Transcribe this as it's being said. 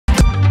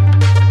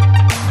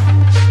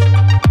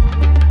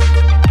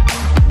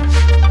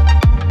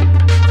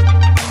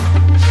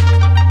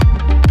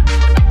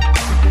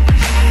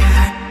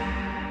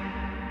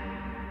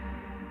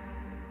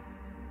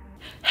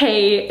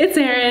Hey, it's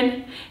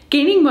Erin.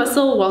 Gaining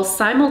muscle while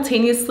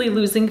simultaneously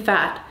losing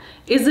fat.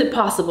 Is it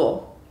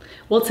possible?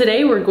 Well,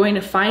 today we're going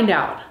to find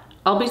out.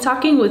 I'll be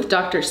talking with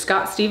Dr.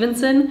 Scott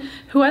Stevenson,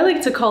 who I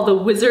like to call the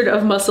Wizard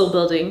of Muscle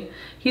Building.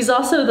 He's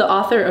also the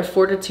author of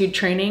Fortitude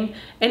Training,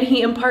 and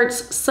he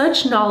imparts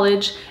such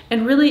knowledge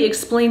and really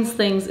explains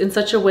things in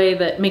such a way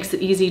that makes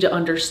it easy to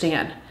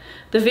understand.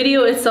 The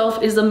video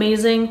itself is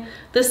amazing.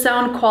 The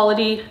sound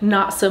quality,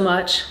 not so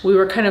much. We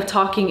were kind of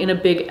talking in a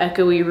big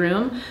echoey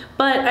room,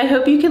 but I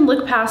hope you can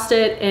look past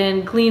it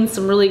and glean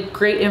some really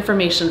great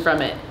information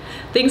from it.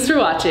 Thanks for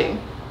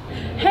watching.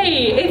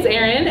 Hey, it's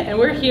Erin, and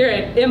we're here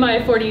at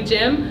MI40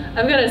 Gym.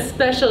 I've got a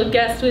special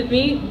guest with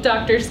me,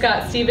 Dr.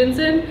 Scott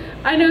Stevenson.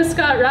 I know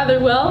Scott rather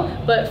well,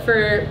 but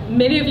for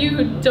many of you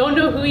who don't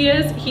know who he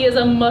is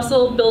a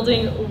muscle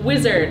building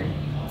wizard.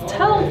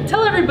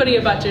 Tell everybody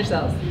about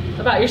yourself.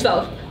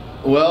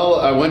 Well,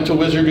 I went to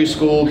wizardry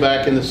school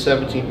back in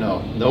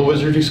the no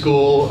wizardry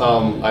school.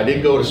 I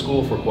did go to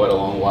school for quite a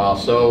long while.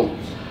 So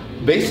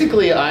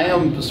basically I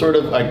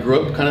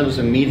grew up kind of as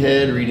a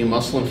meathead reading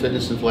Muscle and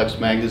Fitness and Flex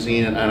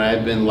magazine, and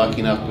I've been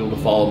lucky enough to be able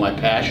to follow my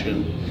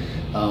passion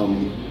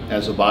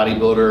as a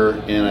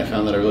bodybuilder, and I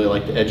found that I really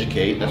like to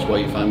educate. That's why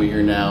you find me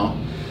here now.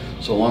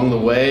 So along the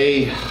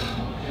way,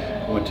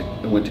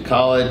 I went to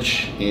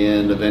college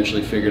and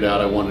eventually figured out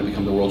I wanted to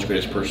become the world's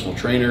greatest personal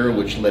trainer,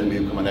 which led me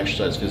to become an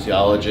exercise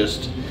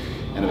physiologist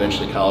and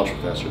eventually college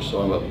professor. So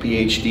I'm a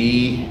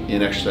PhD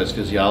in exercise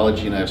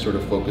physiology, and I've sort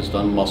of focused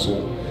on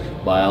muscle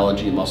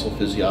biology, muscle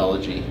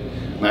physiology.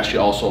 I'm actually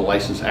also a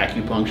licensed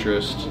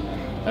acupuncturist.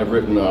 I've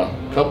written a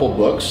couple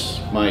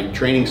books. My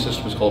training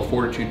system is called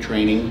Fortitude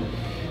Training,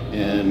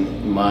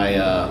 and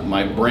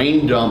my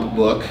brain dump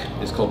book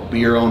is called Be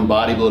Your Own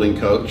Bodybuilding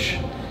Coach.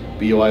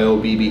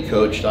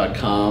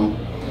 BYOBBcoach.com,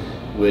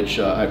 which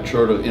I've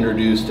sort of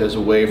introduced as a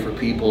way for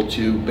people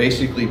to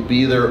basically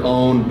be their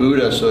own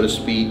Buddha, so to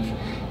speak,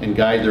 and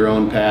guide their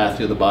own path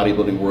through the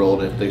bodybuilding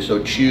world if they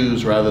so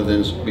choose, rather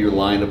than be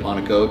reliant upon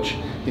a coach.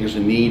 I think there's a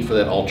need for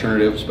that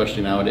alternative,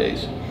 especially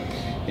nowadays.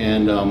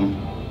 And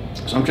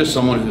so I'm just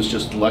someone who's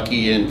just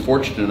lucky and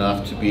fortunate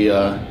enough to be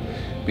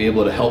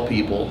able to help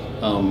people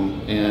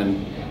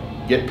and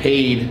get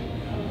paid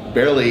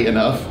barely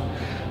enough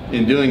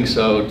in doing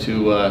so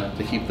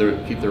to keep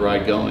the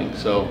ride going.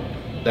 So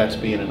that's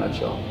me in a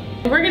nutshell.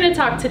 We're going to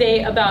talk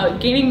today about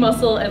gaining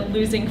muscle and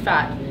losing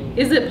fat.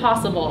 Is it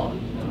possible?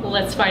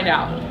 Let's find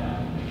out.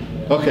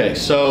 Okay,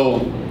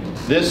 so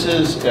this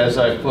is, as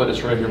I put,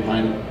 it's right here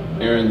behind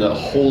Erin, the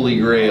holy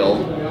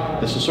grail.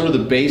 This is sort of the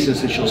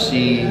basis that you'll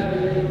see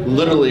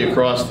literally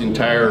across the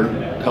entire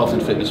health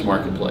and fitness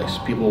marketplace.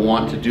 People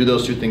want to do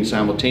those two things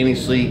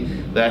simultaneously.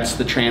 That's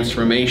the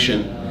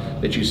transformation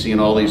that you see in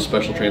all these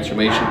special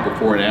transformation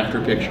before and after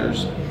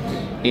pictures.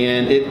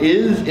 And it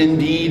is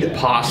indeed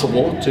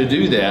possible to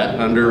do that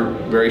under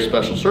very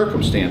special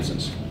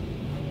circumstances.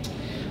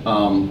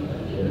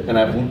 And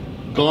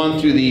I've gone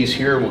through these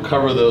here, and we'll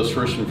cover those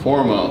first and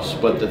foremost.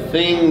 But the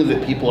thing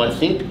that people, I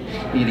think,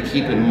 need to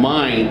keep in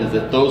mind is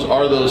that those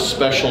are those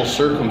special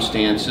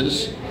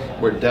circumstances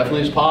where it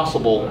definitely is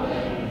possible.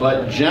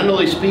 But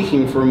generally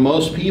speaking, for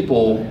most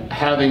people,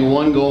 having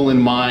one goal in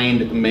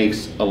mind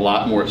makes a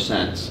lot more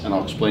sense, and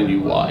I'll explain to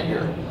you why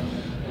here.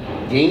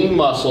 Gaining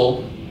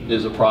muscle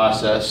is a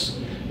process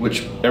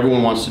which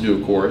everyone wants to do,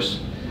 of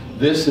course.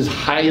 This is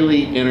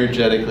highly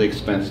energetically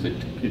expensive.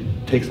 It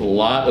takes a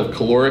lot of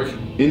caloric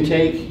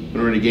intake in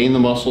order to gain the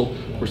muscle.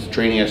 Of course, the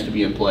training has to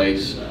be in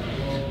place.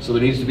 So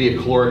there needs to be a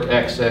caloric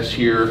excess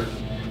here.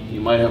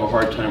 You might have a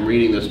hard time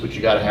reading this, but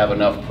you got to have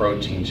enough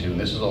protein too. And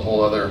this is a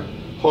whole other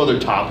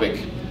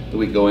topic that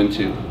we go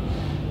into,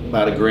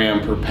 about 1 gram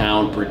per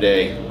pound per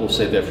day. We'll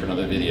save that for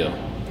another video.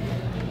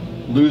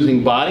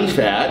 Losing body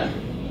fat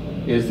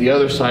is the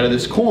other side of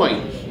this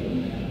coin.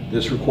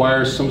 This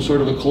requires some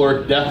sort of a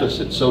caloric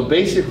deficit. So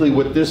basically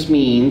what this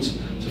means,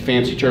 it's a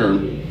fancy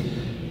term,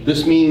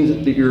 this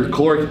means that your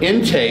caloric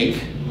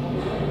intake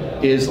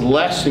is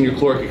less than your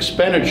caloric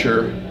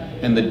expenditure,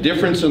 and the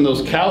difference in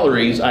those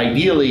calories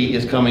ideally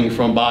is coming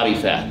from body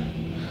fat.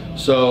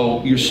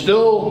 So you're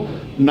still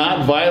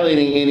not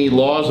violating any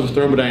laws of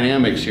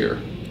thermodynamics here.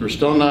 You're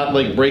still not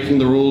like breaking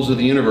the rules of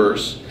the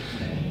universe.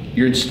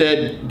 You're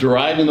instead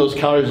deriving those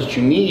calories that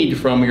you need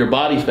from your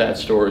body fat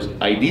stores,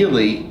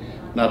 ideally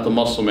not the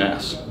muscle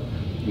mass.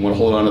 You want to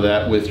hold on to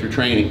that with your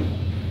training,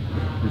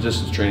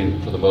 resistance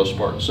training for the most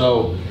part.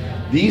 So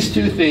these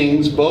two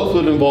things both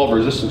would involve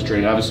resistance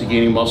training. Obviously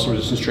gaining muscle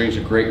resistance training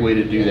is a great way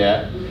to do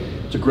that.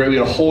 It's a great way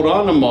to hold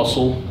on to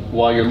muscle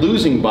while you're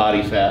losing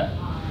body fat.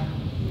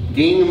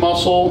 Gaining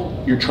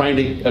muscle, you're trying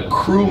to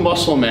accrue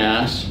muscle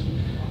mass.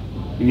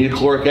 You need a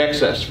caloric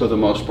excess for the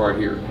most part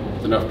here.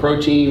 With enough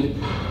protein,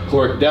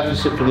 caloric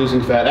deficit for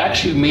losing fat.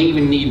 Actually, you may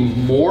even need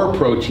more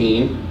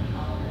protein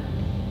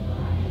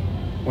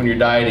when you're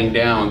dieting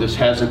down. This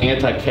has an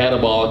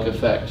anti-catabolic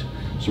effect.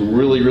 Some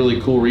really, really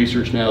cool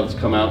research now that's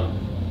come out.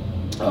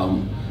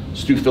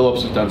 Stu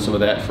Phillips has done some of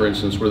that, for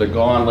instance, where they're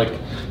gone like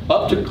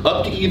up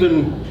to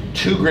even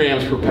 2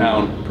 grams per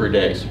pound per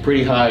day. So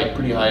pretty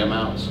high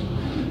amounts.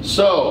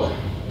 So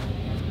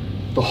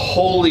the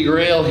holy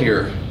grail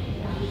here.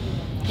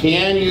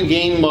 Can you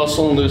gain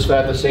muscle and lose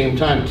fat at the same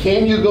time?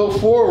 Can you go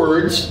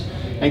forwards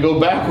and go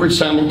backwards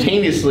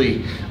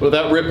simultaneously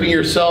without ripping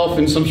yourself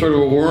in some sort of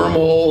a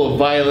wormhole of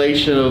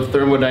violation of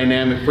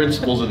thermodynamic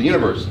principles of the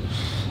universe?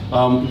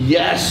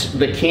 Yes,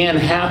 that can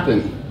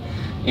happen.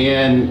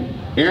 And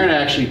Erin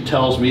actually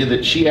tells me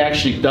that she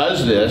actually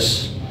does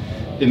this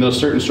in those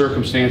certain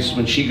circumstances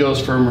when she goes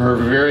from her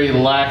very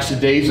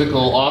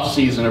lackadaisical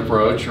off-season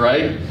approach,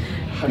 right?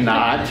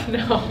 Not.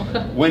 No.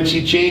 When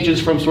she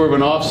changes from sort of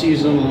an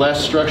off-season,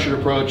 less structured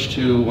approach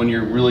to when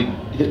you're really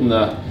hitting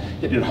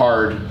it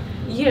hard.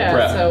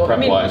 Yeah, so I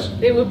mean,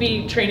 prep-wise. it would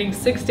be training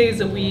 6 days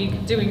a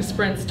week, doing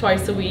sprints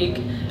twice a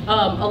week,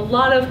 a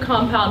lot of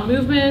compound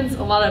movements,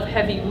 a lot of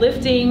heavy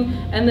lifting,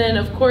 and then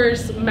of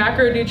course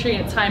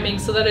macronutrient timing.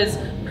 So that is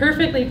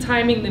perfectly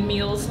timing the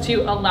meals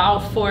to allow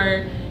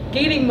for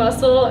gaining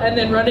muscle and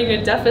then running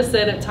a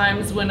deficit at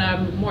times when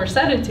I'm more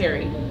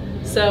sedentary.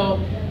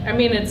 So I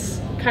mean, it's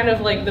kind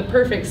of like the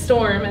perfect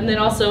storm, and then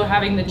also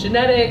having the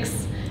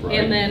genetics, right,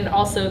 and then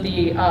also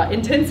the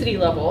intensity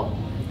level,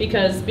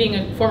 because being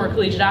a former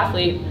collegiate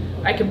athlete,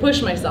 I can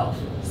push myself.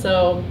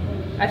 So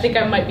I think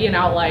I might be an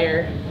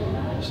outlier.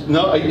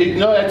 No,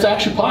 it's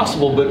actually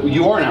possible, but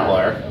you are an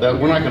outlier.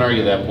 We're not going to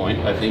argue that point,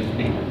 I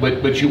think.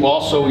 But you're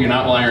an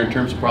outlier in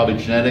terms of probably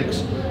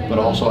genetics, but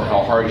also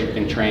how hard you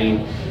can train.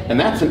 And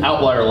that's an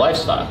outlier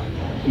lifestyle.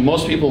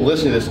 Most people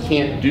listening to this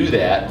can't do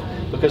that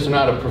because they're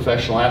not a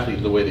professional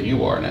athlete the way that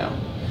you are now.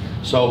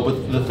 So,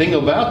 but the thing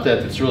about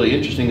that that's really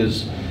interesting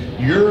is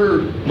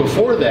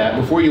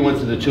before you went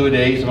to the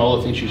 2-a-days and all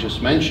the things you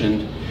just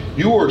mentioned,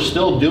 you were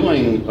still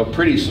doing a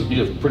pretty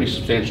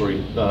substantial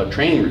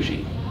training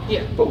regime.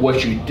 Yeah. But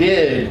what you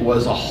did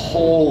was a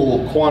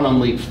whole quantum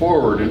leap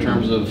forward in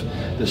terms of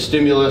the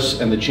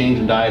stimulus and the change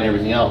in diet and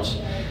everything else.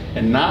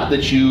 And not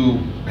that you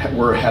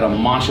had a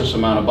monstrous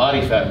amount of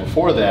body fat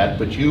before that,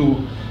 but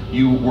you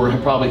were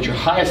probably at your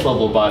highest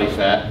level of body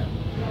fat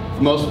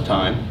for most of the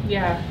time.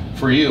 Yeah.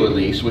 For you at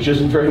least, which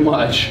isn't very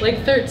much.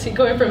 Like 13,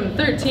 going from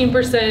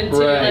 13% to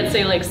right, let's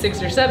say like 6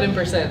 or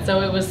 7%.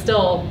 So it was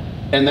still.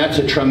 And that's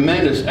a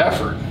tremendous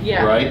effort,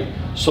 yeah, right?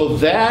 So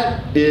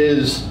that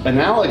is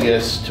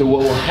analogous to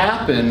what will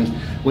happen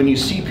when you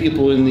see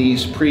people in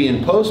these pre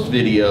and post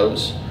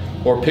videos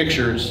or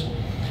pictures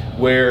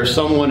where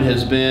someone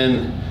has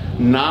been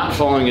not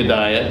following a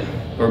diet,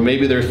 or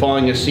maybe they're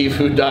following a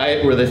seafood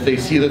diet where if they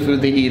see the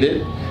food, they eat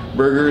it.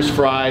 Burgers,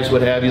 fries,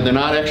 what have you. They're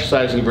not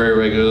exercising very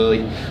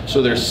regularly,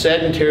 so they're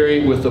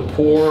sedentary with a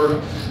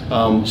poor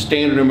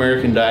standard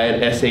American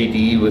diet,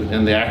 SAD,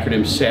 and the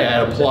acronym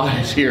SAD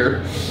applies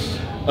here.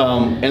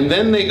 And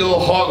then they go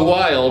hog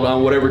wild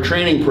on whatever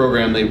training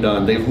program they've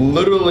done. They've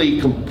literally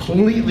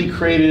completely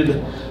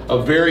created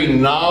a very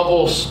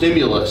novel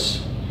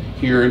stimulus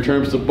here in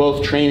terms of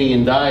both training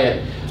and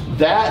diet.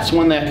 That's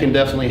when that can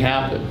definitely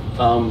happen.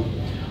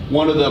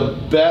 One of the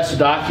best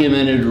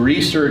documented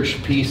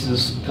research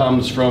pieces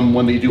comes from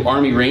when they do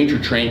Army Ranger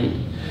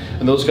training.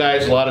 And those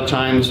guys a lot of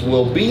times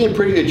will be in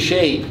pretty good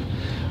shape,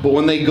 but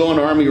when they go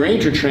into Army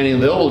Ranger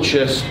training,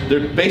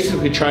 they're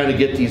basically trying to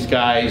get these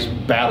guys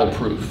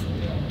battle-proof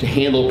to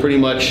handle pretty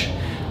much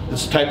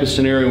this type of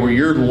scenario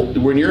where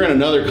when you're in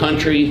another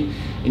country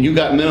and you've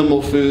got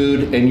minimal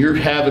food and you're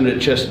having to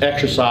just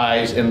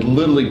exercise and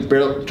literally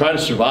try to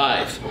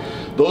survive.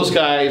 Those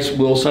guys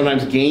will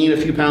sometimes gain a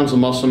few pounds of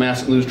muscle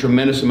mass and lose a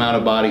tremendous amount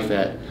of body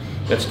fat.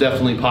 That's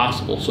definitely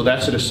possible. So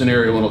that's a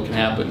scenario when it can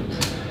happen.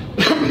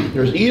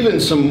 There's even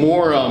some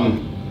more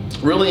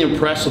really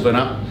impressive, and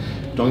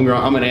don't get me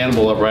wrong, I'm an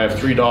animal lover. I have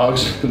 3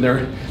 dogs, and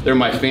they're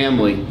my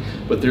family.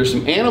 But there's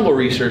some animal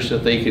research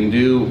that they can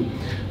do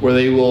where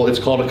it's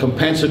called a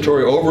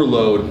compensatory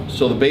overload.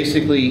 So they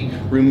basically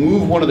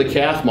remove one of the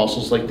calf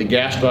muscles, like the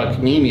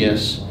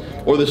gastrocnemius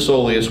or the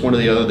soleus, one or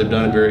the other. They've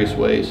done it various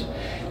ways.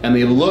 And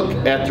they look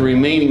at the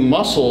remaining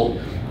muscle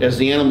as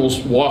the animals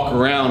walk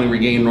around and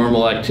regain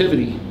normal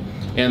activity.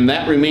 And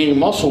that remaining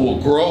muscle will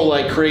grow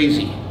like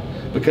crazy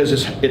because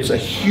it's a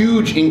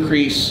huge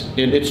increase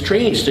in its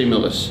training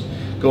stimulus,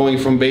 going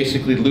from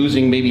basically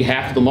losing maybe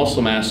half the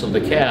muscle mass of the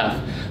calf.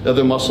 The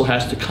other muscle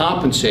has to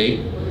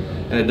compensate,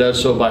 and it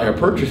does so by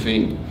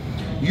hypertrophy.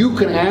 You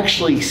can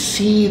actually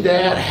see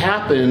that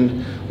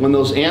happen when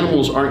those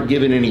animals aren't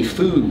given any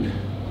food.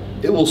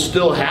 It will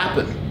still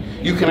happen.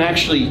 You can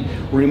actually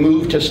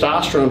remove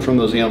testosterone from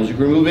those animals. You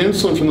can remove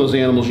insulin from those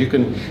animals. You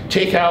can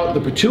take out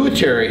the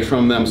pituitary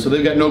from them. So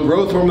they've got no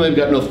growth hormone, they've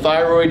got no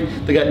thyroid,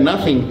 they got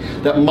nothing.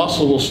 That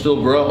muscle will still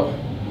grow.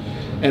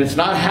 And it's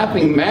not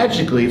happening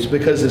magically. It's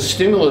because the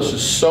stimulus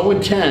is so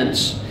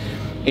intense,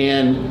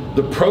 and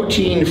the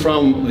protein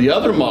from the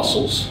other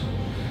muscles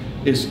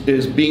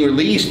is being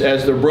released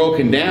as they're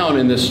broken down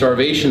in this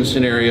starvation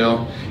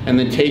scenario and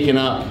then taken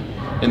up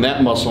in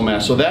that muscle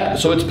mass.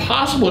 So it's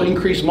possible to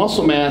increase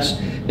muscle mass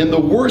in the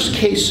worst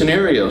case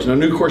scenarios. Now,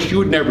 of course, you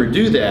would never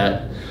do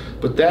that,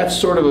 but that's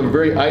sort of a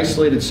very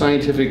isolated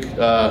scientific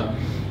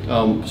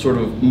sort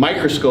of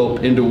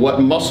microscope into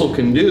what muscle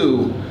can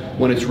do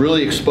when it's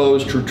really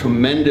exposed to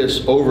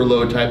tremendous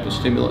overload type of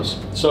stimulus.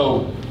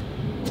 So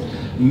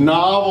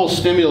novel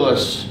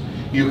stimulus,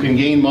 you can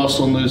gain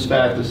muscle and lose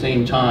fat at the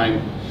same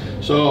time.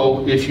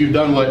 So if you've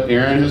done what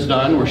Erin has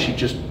done, where she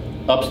just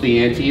ups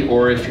the ante,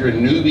 or if you're a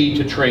newbie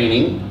to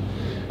training,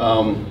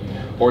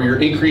 or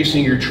you're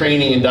increasing your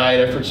training and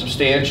diet effort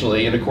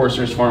substantially, and of course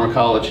there's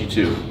pharmacology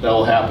too.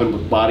 That'll happen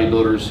with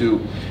bodybuilders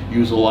who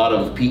use a lot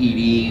of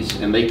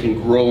PEDs and they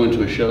can grow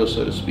into a show,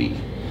 so to speak.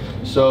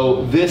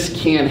 So this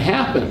can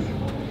happen.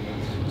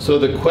 So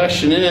the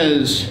question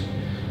is,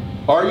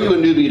 are you a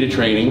newbie to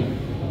training?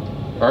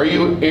 Are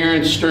you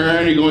Erin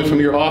Stern? You're going from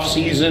your off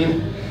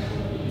season,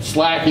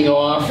 slacking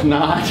off,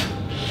 not,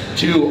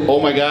 to,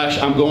 oh my gosh,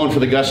 I'm going for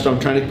the gusto, I'm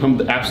trying to become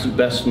the absolute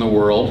best in the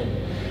world.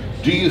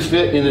 Do you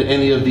fit into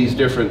any of these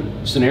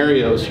different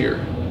scenarios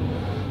here?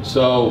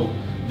 So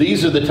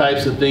these are the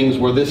types of things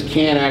where this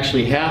can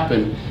actually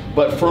happen.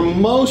 But for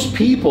most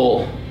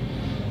people,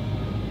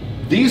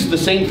 these are the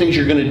same things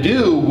you're going to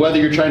do whether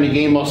you're trying to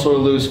gain muscle or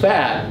lose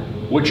fat.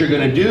 What you're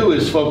going to do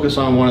is focus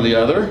on one or the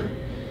other.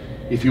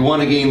 If you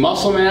want to gain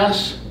muscle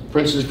mass, for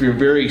instance, if you're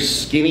very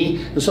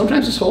skinny, and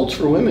sometimes this holds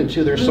for women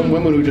too. There's some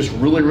women who are just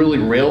really, really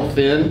rail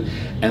thin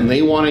and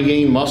they want to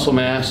gain muscle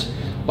mass.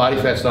 Body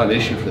fat's not an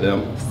issue for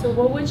them. So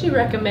what would you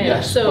recommend?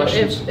 Yes, so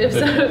questions.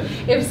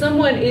 if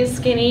someone is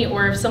skinny,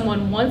 or if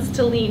someone wants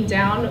to lean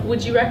down,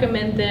 would you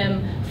recommend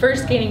them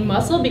first gaining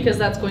muscle because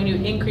that's going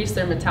to increase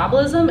their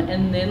metabolism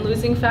and then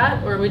losing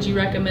fat? Or would you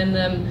recommend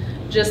them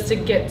just to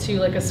get to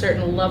like a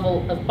certain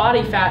level of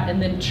body fat and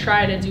then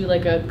try to do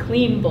like a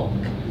clean bulk?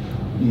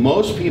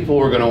 Most people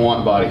are going to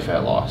want body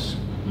fat loss.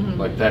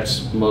 Like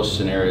that's most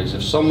scenarios.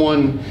 If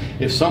someone,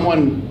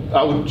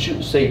 I would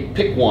say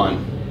pick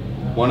one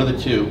of the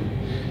two.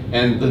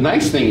 And the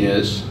nice thing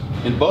is,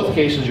 in both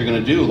cases, you're going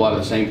to do a lot of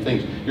the same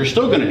things. You're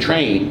still going to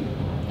train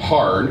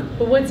hard.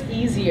 But what's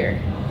easier?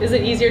 Is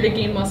it easier to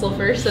gain muscle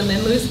first and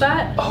then lose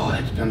fat? Oh,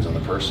 that depends on the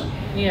person.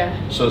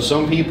 Yeah. So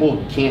some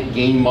people can't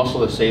gain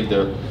muscle to save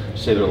their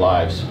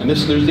lives. And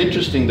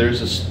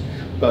there's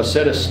a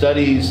set of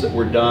studies that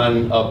were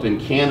done up in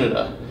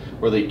Canada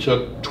where they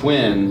took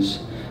twins,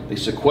 they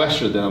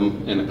sequestered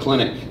them in a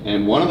clinic,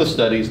 and one of the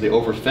studies they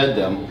overfed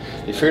them.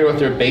 They figured out what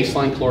their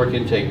baseline caloric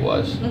intake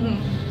was.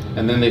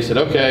 And then they said,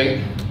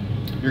 okay,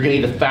 you're gonna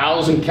eat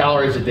 1,000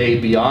 calories a day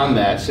beyond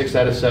that, 6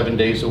 out of 7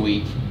 days a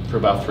week for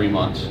about 3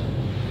 months.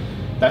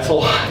 That's a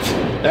lot.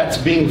 That's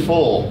being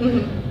full.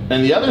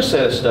 And the other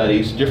set of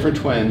studies, different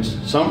twins,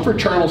 some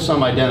fraternal,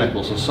 some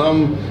identical. So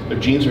their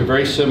genes were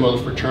very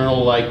similar,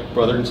 fraternal like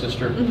brother and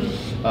sister.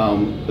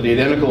 But the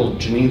identical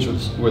genes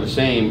were the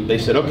same. They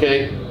said,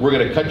 okay, we're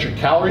gonna cut your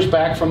calories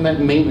back from that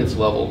maintenance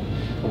level.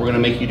 We're going to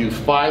make you do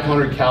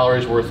 500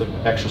 calories worth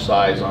of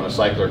exercise on a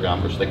cycle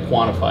ergometer. So they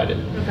quantified it.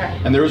 Okay.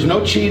 And there was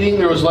no cheating.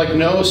 There was like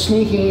no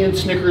sneaking in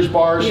Snickers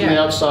bars from the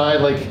outside.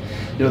 Like,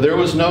 there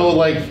was no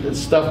like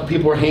stuff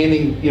people were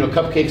handing,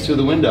 cupcakes through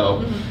the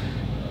window.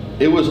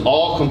 It was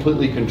all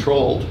completely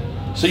controlled.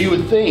 So you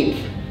would think,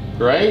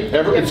 right?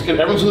 Everyone's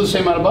with the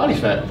same amount of body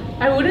fat.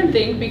 I wouldn't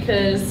think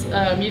because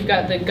you've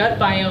got the gut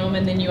biome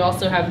and then you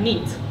also have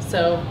NEAT.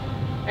 So.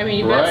 I mean,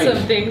 you've got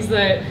some things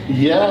that...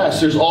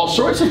 Yes, there's all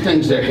sorts of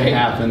things that can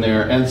happen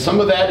there. And some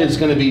of that is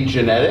going to be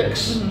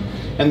genetics.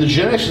 And the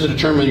genetics is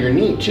determine your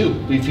NEAT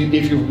too. If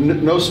you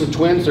know some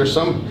twins, there's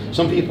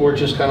some people are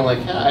just kind of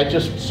like, I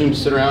just assume to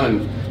sit around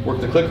and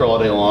work the clicker all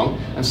day long.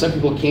 And some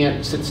people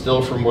can't sit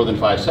still for more than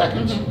 5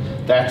 seconds.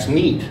 That's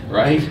NEAT,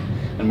 right?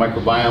 And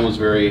microbiome was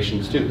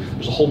variations too.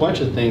 There's a whole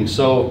bunch of things.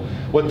 So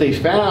what they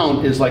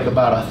found is like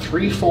about a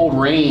 3-fold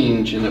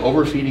range in the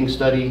overfeeding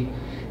study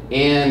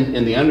and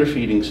in the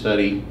underfeeding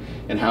study,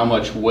 and how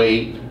much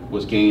weight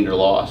was gained or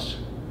lost,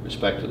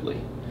 respectively.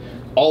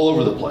 All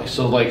over the place.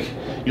 So like,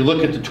 you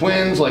look at the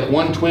twins, like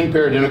one twin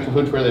pair, identical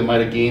twin pair, they might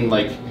have gained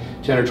like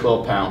 10 or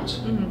 12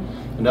 pounds.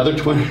 Another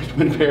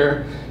twin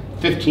pair,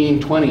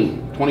 15,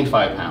 20,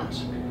 25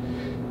 pounds.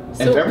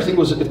 And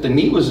if the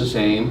NEAT was the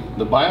same,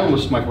 the microbiome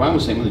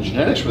was the same, and the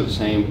genetics were the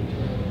same,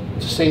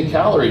 it's the same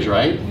calories,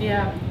 right?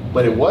 Yeah.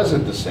 But it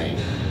wasn't the same.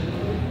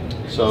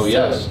 So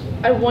yes.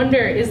 I wonder,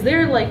 is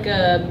there like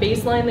a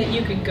baseline that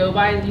you could go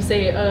by? You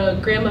say a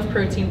gram of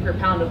protein per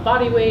pound of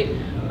body weight.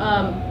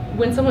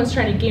 When someone's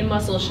trying to gain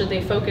muscle, should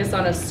they focus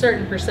on a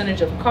certain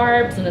percentage of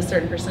carbs and a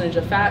certain percentage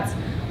of fats?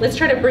 Let's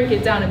try to break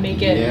it down and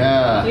make it.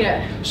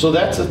 Yeah. So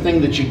that's the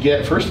thing that you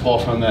get, first of all,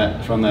 from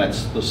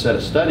those set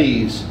of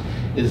studies,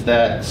 is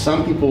that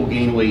some people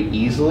gain weight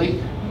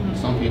easily,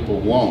 some people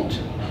won't.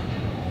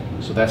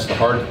 So that's the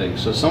hard thing.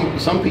 So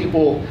some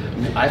people,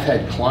 I've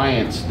had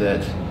clients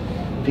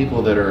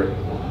people that are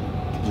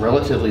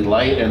relatively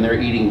light and they're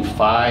eating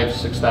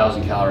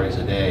 6,000 calories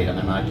a day and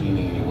they're not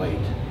gaining any weight.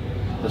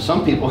 But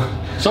some people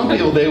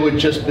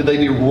they'd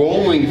be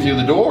rolling through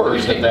the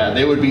doors at that.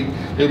 They would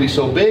be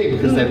so big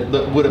because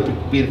that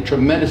would be a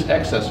tremendous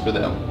excess for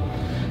them.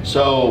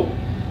 So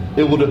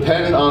it will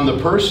depend on the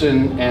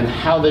person and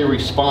how they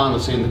respond,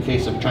 let's say in the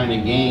case of trying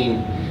to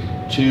gain,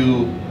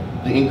 to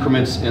the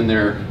increments in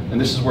their, and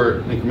this is where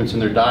increments in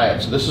their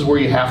diet. So this is where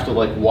you have to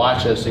like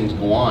watch as things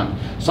go on.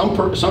 Some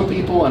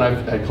people, and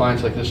I've had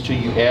clients like this too,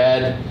 you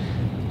add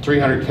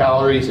 300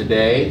 calories a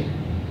day.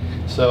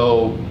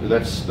 So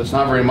that's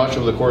not very much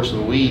over the course of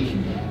a week,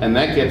 and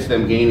that gets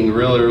them gaining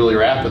really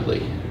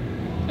rapidly.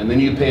 And then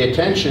you pay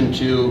attention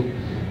to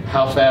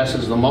how fast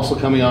is the muscle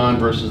coming on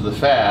versus the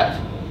fat,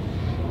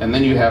 and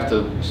then you have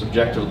to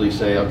subjectively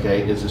say,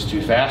 okay, is this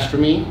too fast for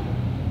me,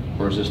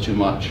 or is this too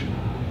much,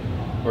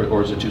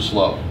 or is it too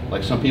slow?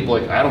 Like some people,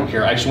 like, I don't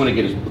care, I just want to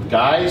get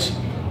guys,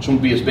 I just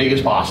want to be as big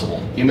as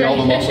possible. Give me all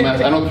the muscle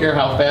mass. I don't care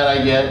how fat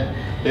I get.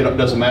 It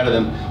doesn't matter to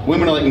them.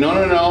 Women are like, no,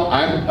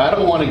 I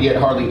don't want to get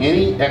hardly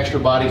any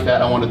extra body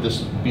fat. I want this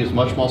to be as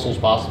much muscle as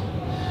possible.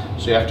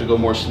 So you have to go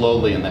more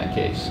slowly in that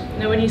case.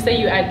 Now, when you say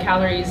you add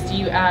calories, do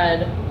you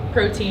add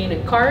protein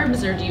and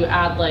carbs, or do you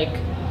add like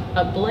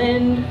a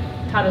blend?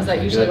 How does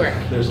that usually work?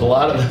 There's a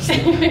lot of this.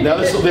 Now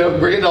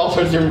we're getting all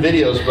sorts of different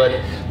videos, but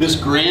this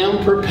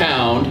gram per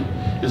pound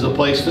is a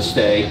place to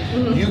stay.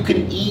 You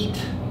can eat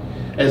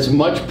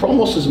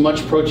almost as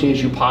much protein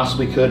as you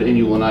possibly could, and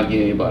you will not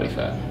gain any body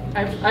fat.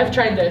 I've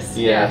tried this.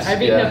 Yes,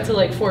 I've eaten up to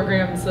like 4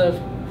 grams of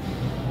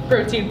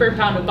protein per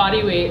pound of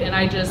body weight, and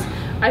I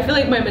feel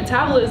like my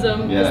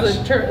metabolism is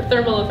the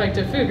thermal effect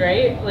of food,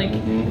 right? Like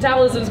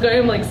metabolism's going,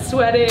 I'm like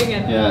sweating,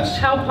 and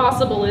how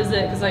possible is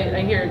it? Because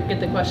I get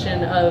the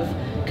question of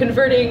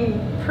converting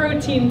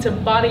protein to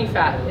body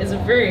fat is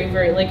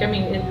very, like, I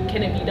mean,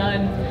 can it be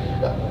done?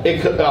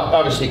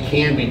 Obviously it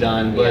can be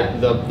done,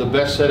 but the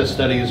best set of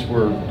studies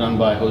were done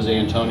by Jose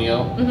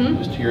Antonio,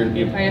 just here in,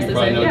 you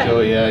probably know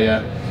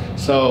Joey,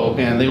 So,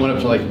 and they went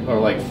up to like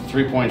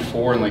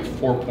 3.4 and like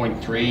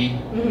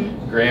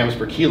 4.3 grams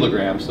per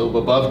kilogram, so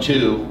above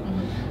 2,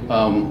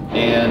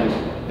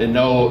 and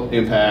no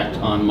impact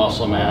on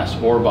muscle mass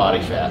or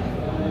body fat,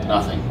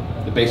 nothing.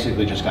 It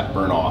basically just got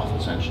burned off,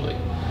 essentially.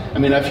 I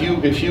mean,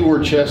 if you were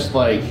just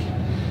like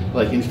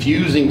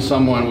infusing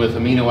someone with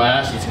amino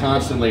acids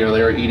constantly, or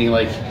they were eating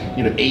like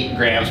 8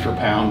 grams per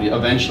pound,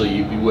 eventually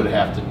you would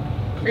have to.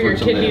 Or your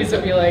kidneys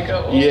would be like,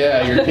 oh.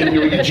 Yeah,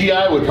 your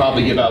GI would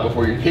probably give out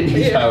before your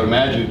kidneys. I would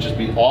imagine it'd just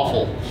be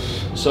awful.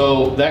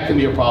 So that can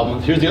be a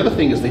problem. Here's the other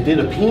thing: is they did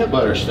a peanut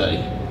butter study.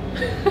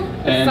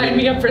 And sign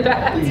me up for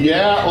that.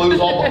 Yeah, well, it was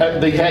all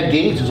they had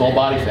gains. It was all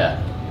body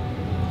fat.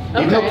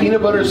 Even though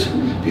peanut butters,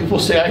 people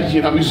say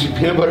I'm using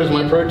peanut butter as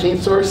my protein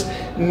source.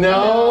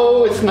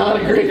 No, it's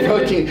not a great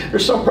protein.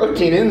 There's some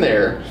protein in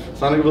there.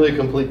 It's not really a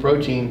complete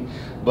protein.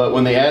 But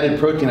when they added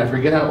protein,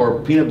 or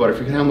peanut butter, I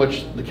forget how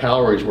much the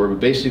calories were, but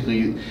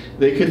basically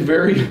they did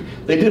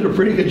a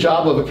pretty good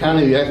job of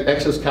accounting the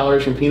excess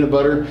calories from peanut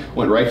butter,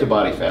 went right to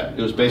body fat.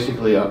 It was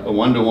basically a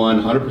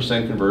 1-to-1,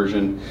 100%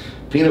 conversion.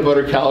 Peanut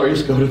butter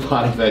calories go to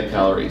body fat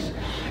calories.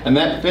 And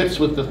that fits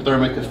with the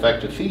thermic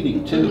effect of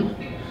feeding too.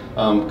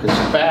 Because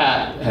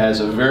fat has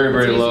a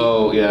very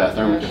low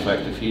thermic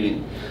effect of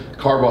feeding.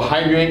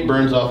 Carbohydrate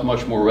burns off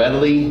much more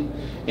readily,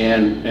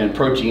 and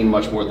protein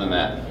much more than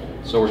that.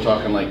 So we're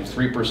talking like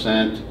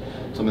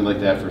 3%, something like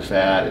that for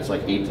fat. It's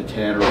like 8 to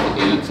 10, or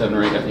like 8, 7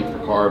 or 8, I think, for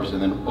carbs,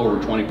 and then over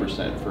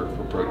 20% for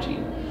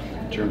protein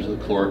in terms of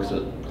the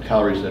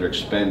calories that are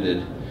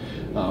expended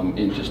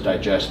in just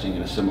digesting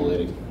and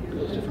assimilating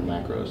those different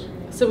macros.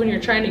 So when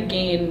you're trying to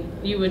gain,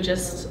 you would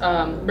just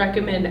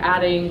recommend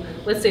adding,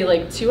 let's say,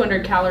 like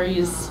 200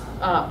 calories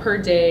per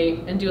day,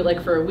 and do it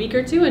like for a week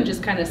or 2, and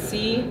just kind of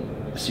see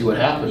what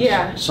happens.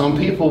 Yeah. Some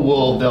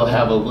people they'll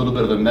have a little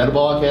bit of a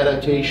metabolic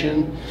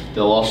adaptation.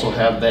 They'll also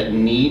have that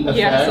NEAT effect.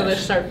 Yeah, so they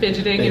start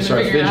fidgeting. They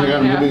start fidgeting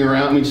around, moving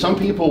around. I mean, some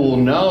people will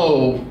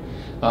know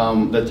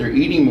that they're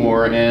eating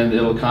more, and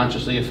it'll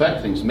consciously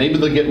affect things. Maybe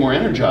they'll get more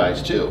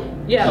energized too.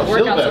 Yeah, the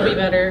workouts will be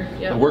better.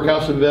 Yeah. The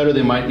workouts will be better.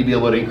 They might be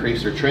able to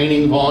increase their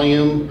training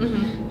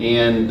volume,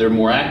 and they're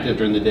more active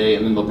during the day,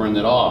 and then they'll burn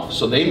that off.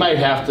 So they might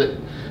have to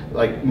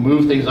like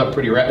move things up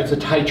pretty rapid. It's a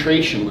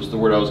titration was the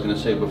word I was going to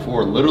say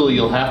before. Literally,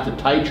 you'll have to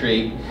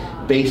titrate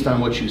based on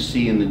what you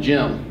see in the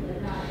gym.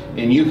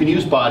 And you can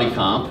use body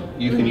comp.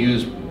 You can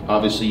use,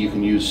 obviously, you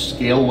can use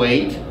scale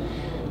weight.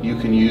 You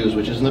can use,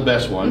 which isn't the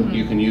best one,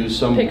 you can use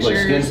some pictures, like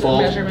skin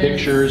folds,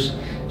 pictures.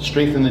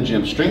 Strength in the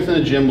gym. Strength in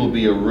the gym will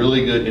be a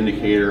really good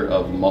indicator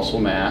of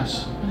muscle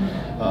mass.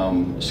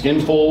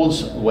 Skin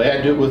folds, the way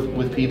I do it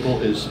with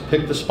people is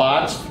pick the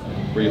spots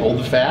where you hold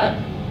the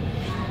fat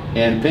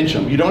and pinch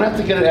them. You don't have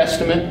to get an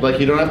estimate, like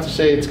you don't have to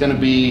say it's going to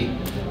be,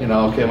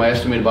 okay, my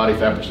estimated body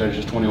fat percentage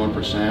is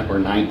 21% or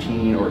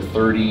 19 or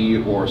 30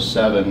 or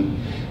 7.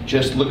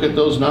 Just look at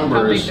those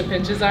numbers. How big the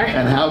pinches are.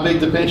 And how big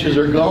the pinches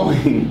are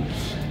going.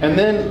 And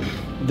then,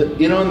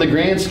 in the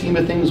grand scheme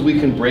of things, we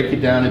can break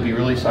it down and be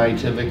really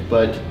scientific,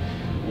 but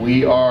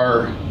we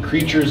are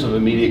creatures of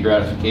immediate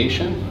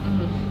gratification.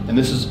 And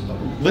this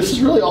is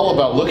really all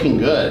about looking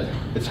good.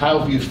 It's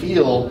how you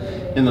feel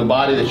in the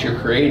body that you're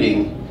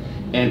creating.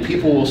 And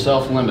people will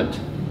self-limit.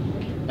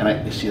 And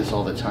I see this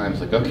all the time.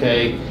 It's like,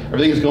 okay,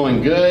 everything's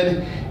going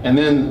good, and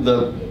then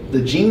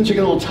the jeans are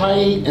getting a little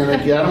tight, and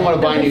like, I don't want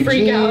to buy new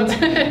jeans.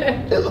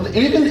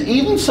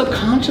 Even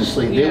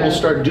subconsciously, they will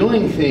start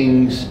doing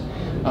things,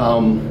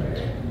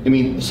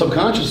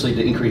 subconsciously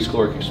to increase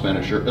caloric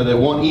expenditure. Or they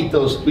won't eat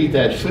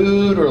that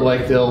food, or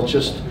like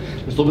there's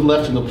a little bit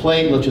left in the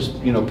plate, and they'll just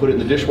put it in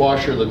the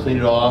dishwasher, they'll clean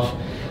it off,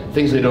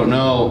 things they don't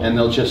know, and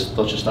they'll just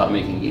stop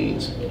making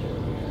gains.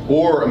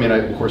 Or, I mean,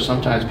 of course,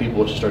 sometimes people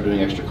will just start doing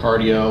extra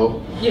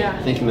cardio,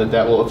 thinking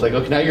that will, it's like,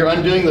 okay, now you're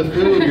undoing the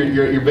food,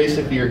 you're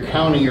basically, you're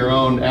counting your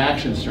own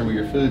actions from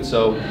your food.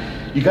 So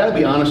you got to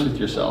be honest with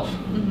yourself,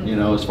 you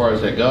know, as far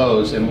as that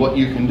goes. And what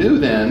you can do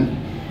then,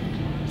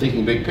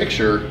 thinking big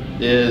picture,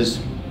 is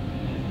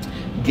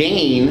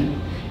gain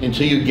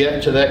until you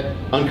get to that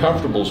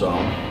uncomfortable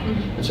zone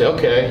and say,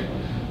 okay,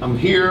 I'm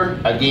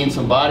here, I've gained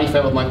some body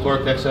fat with my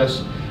caloric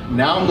excess,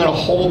 now I'm going to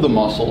hold the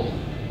muscle,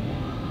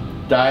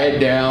 diet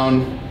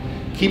down,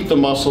 keep the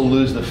muscle,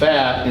 lose the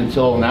fat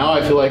until now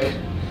I feel like,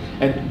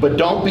 but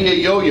don't be a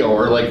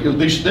yo-yoer. Like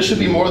this should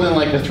be more than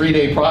like a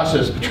 3-day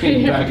process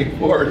between back and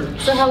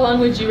forth. So how long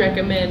would you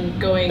recommend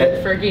going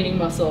for gaining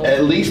muscle?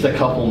 At least a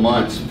couple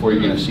months before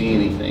you're going to see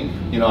anything.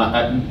 You know,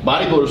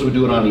 bodybuilders would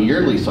do it on a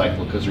yearly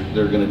cycle because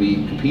they're going to be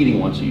competing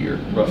once a year,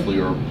 roughly,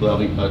 or they'll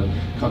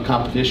have a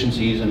competition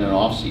season and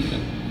off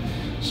season.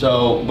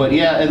 So, but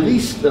yeah, at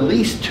least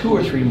 2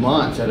 or 3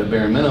 months at a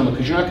bare minimum,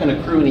 because you're not going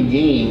to accrue any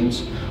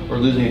gains or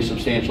lose any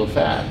substantial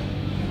fat.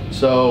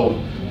 So,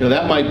 you know,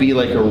 that might be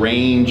like a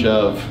range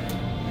of,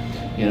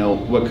 you know,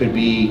 what could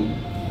be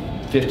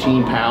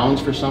 15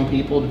 pounds for some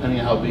people, depending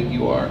on how big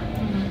you are.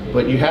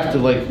 But you have to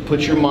like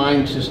put your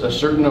mind to a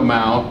certain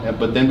amount,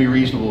 but then be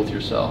reasonable with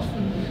yourself.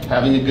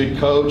 Having a good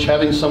coach,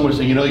 having someone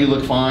say, you know, you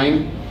look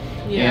fine,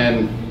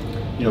 and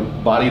you know,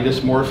 body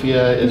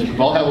dysmorphia is, we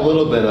all have a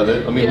little bit of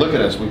it. I mean, look at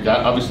us. We've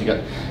obviously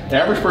got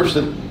the average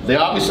person. They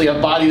obviously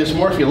have body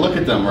dysmorphia. Look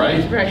at them,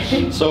 right?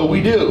 Right. So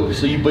we do.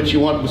 So you have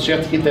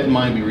to keep that in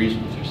mind. Be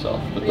reasonable with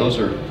yourself. But those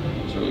are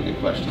really good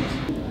questions.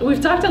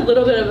 We've talked a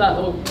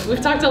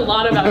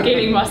lot about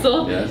gaining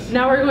muscle. Yes.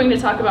 Now we're going to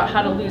talk about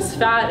how to lose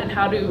fat and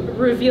how to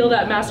reveal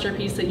that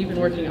masterpiece that you've been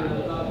working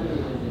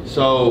on.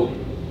 So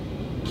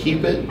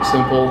keep it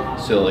simple,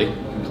 silly.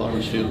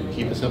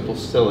 Keep it simple,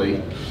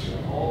 silly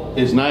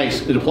is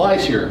nice. It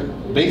applies here.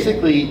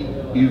 Basically,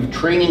 you're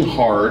training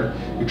hard.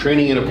 You're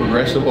training in a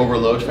progressive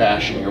overload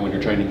fashion here when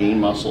you're trying to gain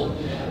muscle.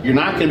 You're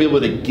not going to be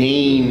able to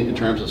gain in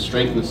terms of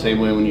strength in the same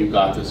way when you've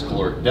got this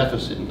caloric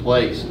deficit in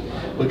place.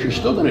 But you're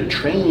still going to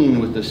train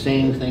with the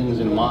same things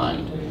in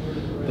mind.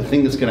 The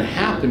thing that's going to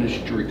happen is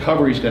your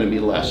recovery is going to be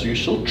less. So you're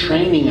still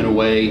training in a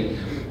way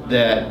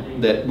that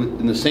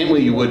in the same way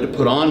you would to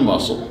put on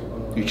muscle.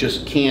 You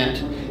just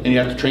can't, and you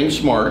have to train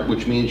smart,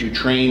 which means you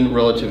train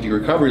relative to your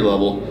recovery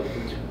level.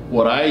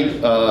 What I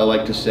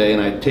like to say,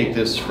 and I take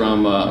this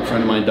from a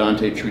friend of mine,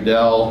 Dante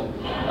Trudell,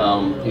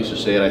 he used to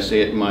say it, I say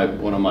it in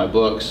one of my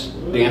books,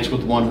 Dance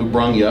with the One Who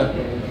Brung Ya,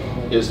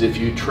 is if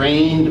you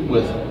trained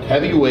with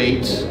heavy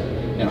weights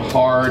and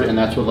hard, and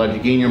that's what allowed you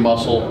to gain your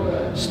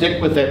muscle,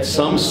 stick with that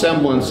some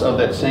semblance of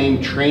that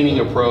same training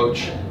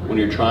approach when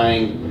you're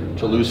trying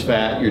to lose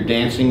fat. You're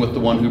dancing with the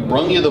one who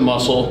brung you the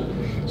muscle,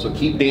 so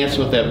keep dancing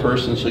with that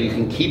person so you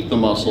can keep the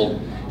muscle,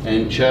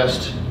 and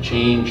just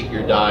change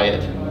your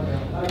diet.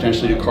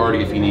 Potentially do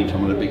cardio if you need to.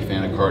 I'm not a big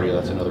fan of cardio.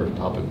 That's another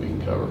topic we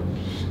can cover.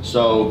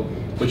 So,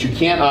 but you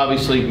can't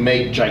obviously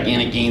make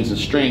gigantic gains in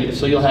strength,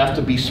 so you'll have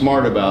to be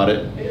smart about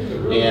it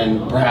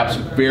and perhaps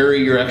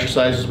vary your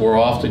exercises more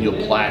often.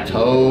 You'll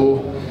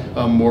plateau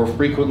more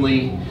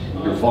frequently.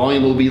 Your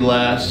volume will be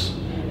less,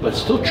 but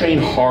still train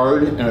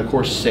hard and of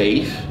course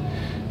safe.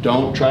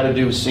 Don't try to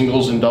do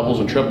singles and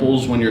doubles and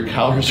triples when your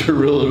calories are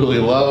really, really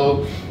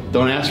low.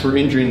 Don't ask for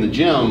injury in the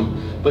gym,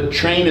 but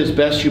train as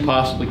best you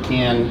possibly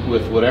can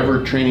with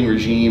whatever training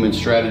regime and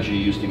strategy you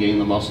use to gain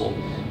the muscle,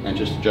 and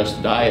just adjust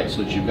the diet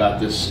so that you've got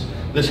this.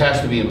 This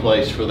has to be in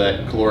place for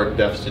that caloric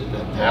deficit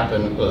to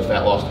happen, or the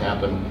fat loss to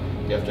happen.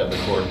 You have to have the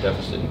caloric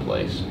deficit in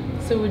place.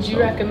 So would you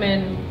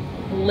recommend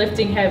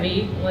lifting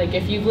heavy? Like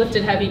if you've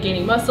lifted heavy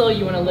gaining muscle,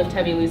 you want to lift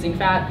heavy losing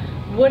fat.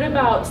 What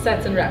about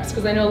sets and reps?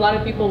 Because I know a lot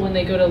of people when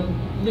they go to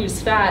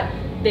lose fat,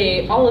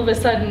 they all of a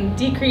sudden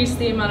decrease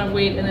the amount of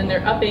weight and then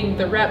they're upping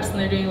the reps and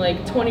they're doing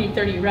like 20,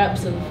 30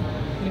 reps of,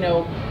 you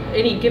know,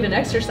 any given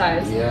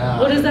exercise. Yeah.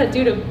 What does that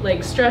do to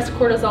like stress,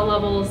 cortisol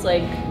levels?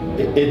 Like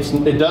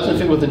it doesn't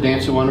fit with the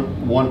dance with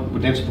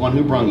one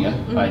who brung you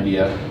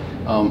idea.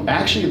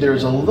 Actually,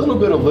 there's a little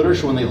bit of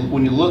literature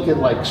when you look at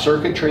like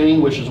circuit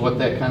training, which is what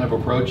that kind of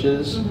approach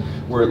is,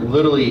 where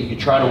literally you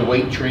try to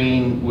weight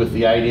train with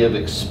the idea of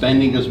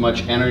expending as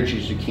much energy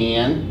as you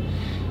can.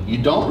 You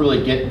don't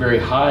really get very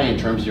high in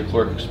terms of your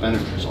caloric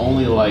expenditure. It's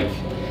only like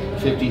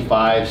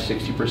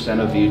 55–60%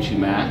 of VO2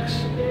 max,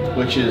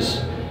 which is,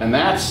 and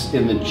that's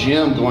in the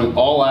gym going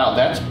all out.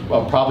 That's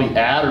probably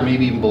at or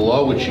maybe even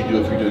below what you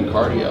do if you're doing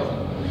cardio.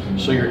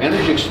 So your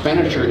energy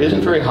expenditure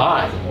isn't very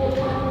high.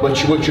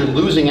 What you're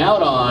losing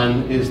out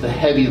on is the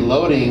heavy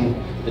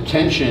loading, the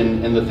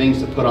tension, and the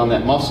things that put on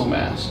that muscle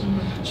mass.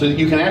 So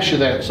you can ask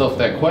yourself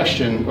that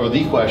question, or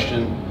the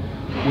question,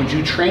 would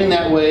you train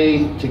that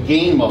way to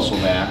gain muscle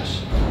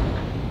mass?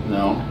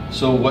 No.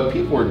 So what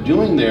people are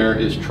doing there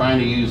is trying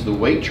to use the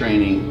weight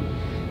training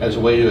as a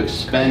way to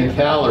expend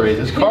calories.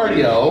 It's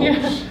cardio,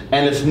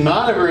 and it's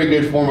not a very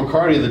good form of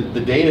cardio.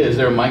 The data is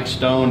there. Mike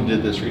Stone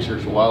did this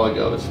research a while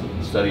ago. It's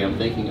the study I'm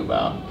thinking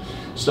about.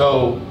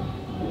 So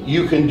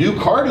you can do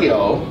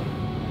cardio,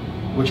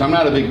 which I'm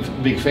not a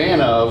big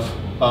fan of,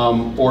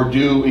 or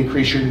do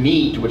increase your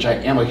NEAT, which I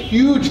am a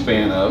huge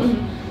fan of.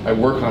 I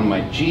work on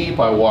my Jeep,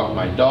 I walk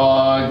my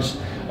dogs,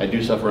 I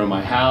do stuff around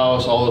my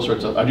house, all those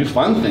sorts of, I do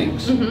fun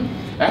things.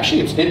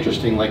 Actually, it's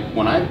interesting, like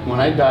when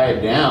I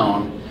diet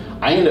down,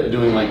 I end up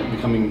doing like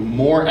becoming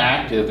more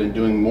active and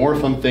doing more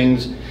fun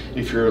things.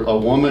 If you're a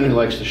woman who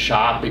likes to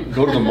shop,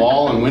 go to the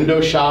mall and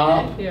window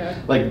shop.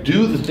 Like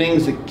do the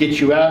things that get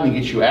you out and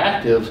get you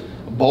active.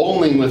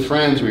 Bowling with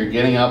friends where you're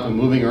getting up and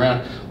moving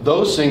around.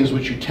 Those things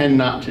which you tend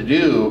not to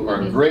do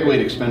are a great way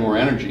to expend more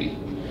energy.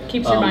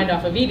 Keeps your mind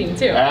off of eating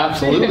too.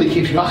 Absolutely,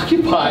 keeps you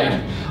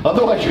occupied.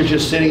 Otherwise you're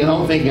just sitting at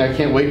home thinking, I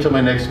can't wait till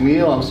my next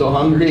meal, I'm so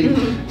hungry.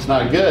 It's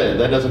not good,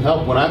 that doesn't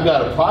help. When I've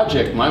got a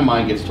project, my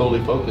mind gets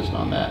totally focused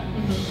on that.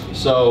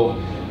 So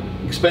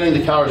expending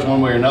the calories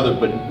one way or another,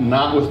 but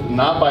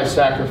not by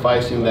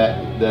sacrificing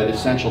that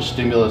essential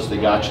stimulus that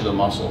got you the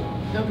muscle.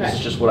 It's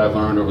just what I've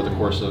learned over the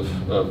course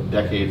of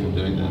decades of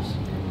doing this.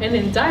 And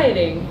in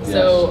dieting,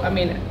 so I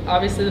mean,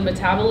 obviously the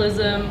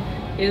metabolism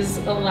is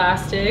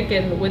elastic,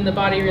 and when the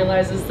body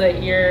realizes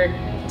that you're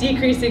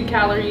decreasing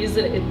calories,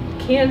 it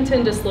can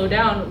tend to slow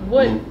down.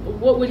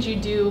 What would you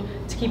do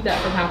to keep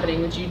that from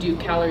happening? Would you do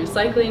calorie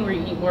cycling, where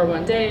you eat more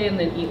one day and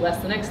then eat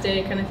less the next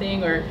day, kind of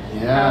thing, or?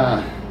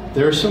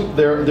 There's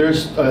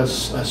a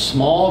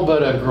small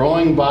but a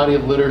growing body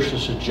of literature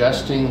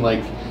suggesting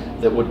like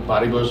that what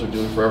bodybuilders are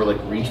doing forever, like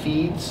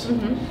refeeds.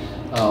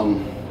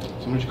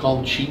 Sometimes you call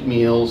them cheat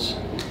meals.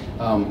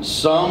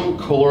 Some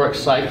caloric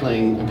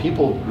cycling, and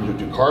people who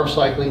do carb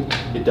cycling,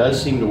 it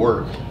does seem to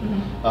work.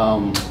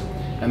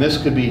 And this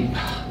could be,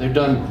 they've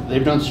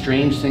done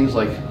strange things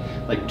like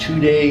 2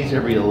 days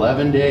every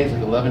 11 days,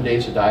 like 11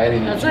 days of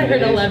dieting. That's what I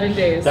heard, 11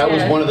 days. That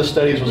was one of the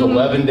studies, was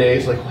 11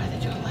 days. Like, why did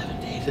they do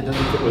 11 days? It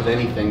doesn't fit with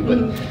anything. But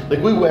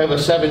like we have a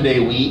 7-day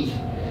week.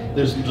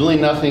 There's really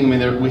nothing. I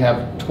mean, we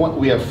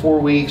have 4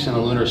 weeks in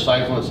a lunar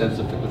cycle in the sense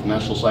of with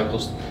menstrual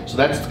cycles. So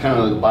that's kind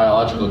of the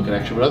biological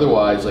connection. But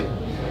otherwise, like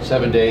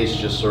 7 days is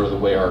just sort of the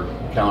way our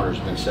calendar's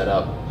been set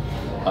up.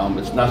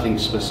 It's nothing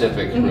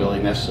specific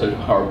really necessarily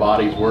how our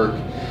bodies work.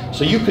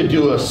 So you could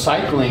do a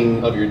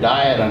cycling of your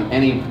diet on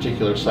any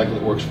particular cycle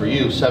that works for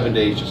you. 7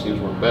 days just seems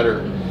to work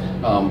better.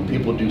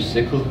 People do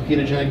cyclical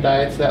ketogenic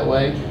diets that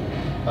way.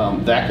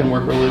 That can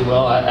work really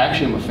well. I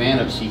actually am a fan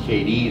of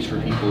CKDs for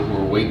people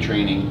who are weight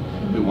training,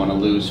 who want to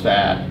lose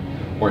fat,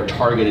 or a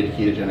targeted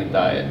ketogenic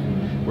diet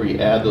where you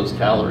add those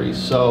calories.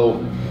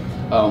 So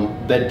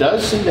that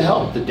does seem to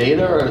help. The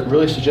data are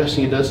really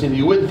suggesting it does seem.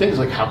 You wouldn't think,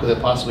 like, how could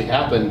that possibly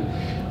happen?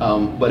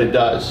 But it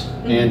does.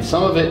 And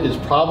some of it is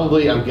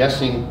probably, I'm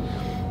guessing,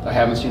 I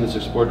haven't seen this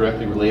explored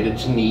directly, related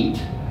to NEAT.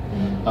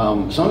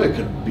 Some of it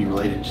could be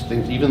related to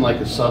things even like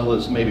as subtle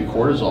as maybe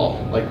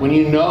cortisol. Like when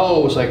you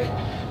know it's like,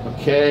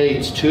 okay,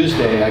 it's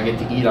Tuesday, I get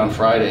to eat on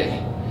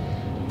Friday.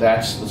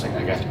 It's like,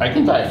 I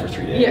can diet for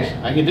 3 days.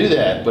 I can do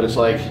that, but it's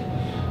like,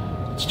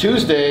 it's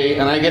Tuesday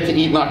and I get to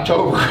eat in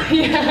October.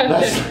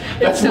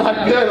 That's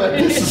not good.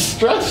 Like, this is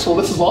stressful,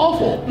 this is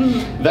awful.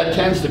 That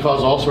tends to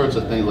cause all sorts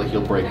of things, like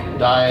you'll break your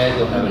diet,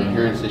 you'll have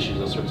adherence issues,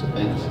 those sorts of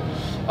things.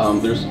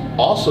 There's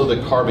also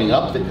the carving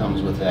up that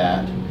comes with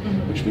that,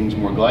 which means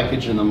more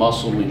glycogen in the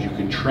muscle, means you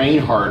can train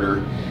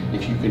harder.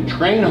 If you can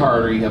train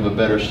harder, you have a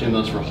better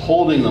stimulus for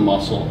holding the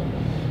muscle.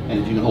 And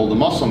if you can hold the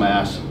muscle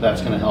mass,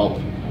 that's going to help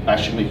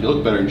actually make you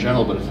look better in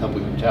general, but it's help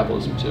with your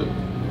metabolism too.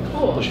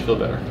 Cool. Plus you feel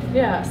better.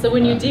 Yeah, so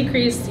when you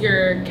decrease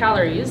your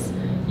calories,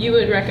 you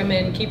would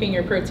recommend keeping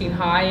your protein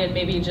high and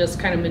maybe just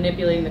kind of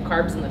manipulating the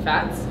carbs and the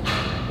fats?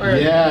 Or?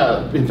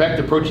 Yeah, in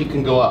fact the protein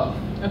can go up.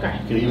 Okay.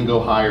 It can even go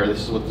higher.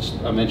 This is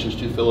what I mentioned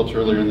Stu Phillips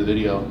earlier in the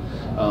video.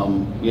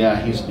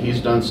 Yeah, he's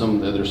done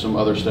there's some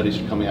other studies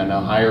that are coming out now.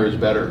 Higher is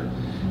better.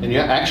 And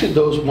yeah, actually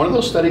one of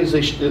those studies,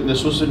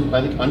 this was in,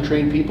 I think,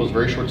 untrained people. It's a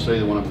very short study,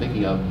 the one I'm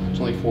thinking of. It's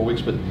only 4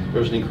 weeks, but there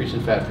was an increase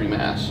in fat-free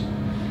mass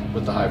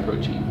with the high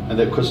protein. And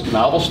that, because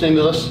novel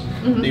stimulus,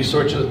 this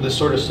sort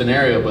of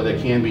scenario, but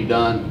it can be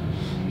done.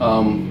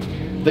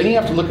 Then you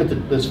have to look at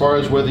as far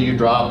as whether you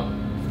drop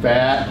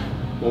fat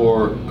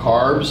or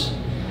carbs.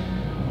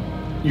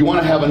 You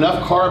want to have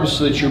enough carbs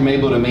so that you're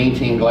able to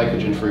maintain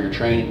glycogen for your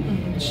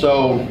training.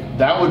 So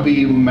that would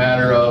be a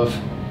matter of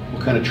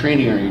what kind of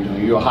training are you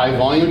doing? Are you a high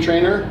volume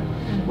trainer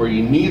where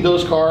you need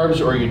those carbs,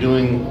 or are you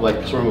doing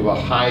like sort of a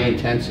high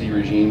intensity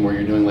regime where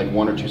you're doing like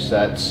 1 or 2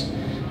 sets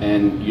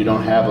and you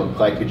don't have a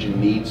glycogen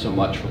need so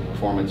much for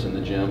performance in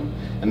the gym?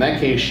 In that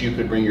case, you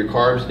could bring your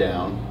carbs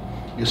down.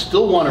 You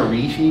still want to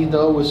refeed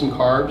though with some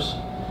carbs.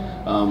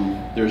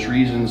 There's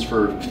reasons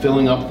for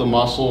filling up the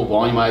muscle,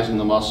 volumizing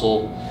the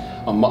muscle.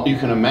 You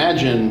can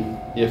imagine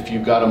if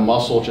you've got a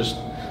muscle, just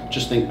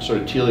think sort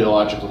of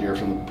teleological here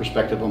from the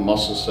perspective of a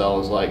muscle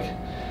cell is like,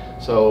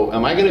 so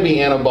am I going to be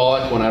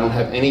anabolic when I don't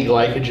have any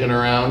glycogen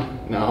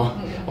around? No.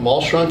 I'm all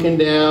shrunken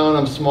down,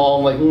 I'm small,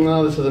 I'm like,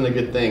 no, this isn't a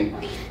good thing.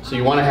 So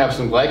you want to have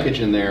some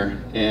glycogen there,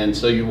 and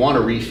so you want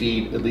to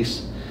refeed at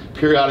least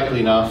periodically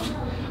enough.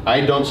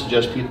 I don't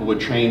suggest people would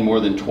train more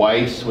than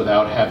twice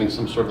without having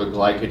some sort of a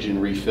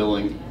glycogen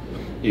refilling,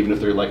 even if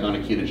they're like on a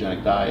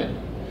ketogenic diet.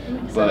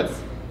 But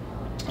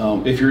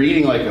if you're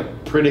eating like a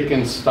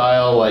Pritikin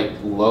style, like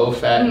low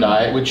fat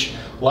diet, which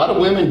a lot of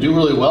women do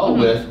really well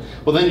with,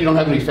 well then you don't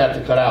have any fat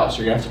to cut out, so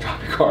you're gonna have to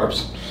drop your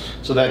carbs.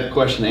 So that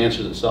question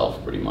answers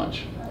itself pretty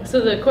much. So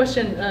the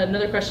question,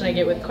 another question I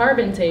get with carb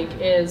intake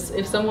is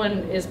if someone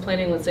is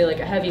planning, let's say like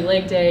a heavy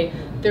leg day,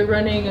 they're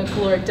running a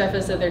caloric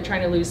deficit, they're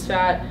trying to lose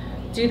fat,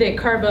 do they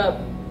carb up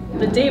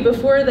the day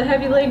before the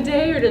heavy leg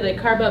day, or do they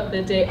carb up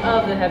the day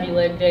of the heavy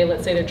leg day?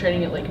 Let's say they're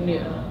training at like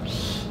noon.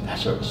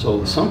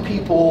 So some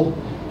people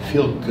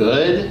feel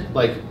good,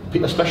 like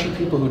especially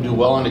people who do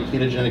well on a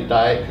ketogenic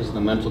diet because of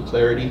the mental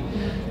clarity.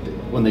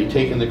 When they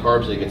take in the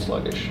carbs, they get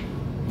sluggish.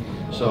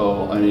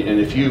 So I mean, and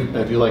if you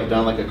like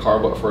done like a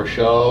carb up for a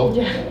show,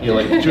 you're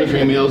like 2 or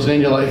 3 meals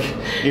in,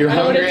 you're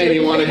hungry and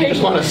you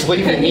just want to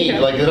sleep and eat,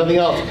 like there's nothing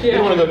else. You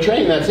don't want to go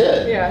train, that's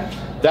it.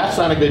 That's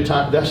not a good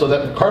time. So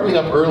that carving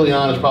up early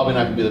on is probably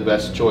not going to be the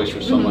best choice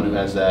for someone who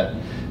has that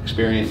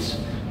experience.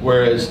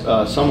 Whereas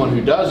someone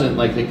who doesn't,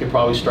 like they could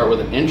probably start with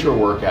an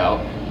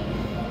intra-workout,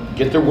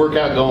 get their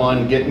workout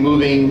going, get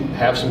moving,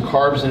 have some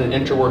carbs in an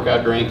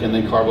intra-workout drink, and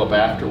then carb up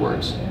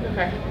afterwards.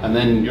 Okay. And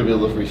then you'll be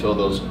able to refill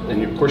those.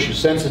 And of course you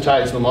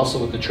sensitize the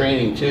muscle with the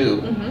training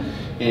too,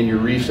 and you're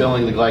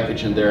refilling the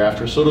glycogen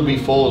thereafter. So it'll be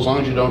full as long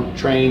as you don't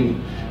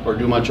train or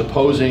do much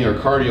opposing or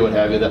cardio, what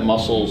have you, that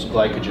muscle's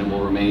glycogen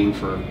will remain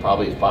for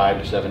probably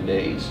 5 to 7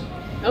 days.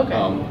 Okay.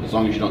 As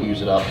long as you don't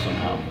use it up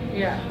somehow.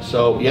 Yeah.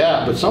 So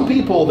yeah, but some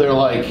people, they're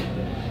like,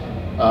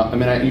 I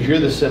mean, you hear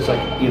this, it's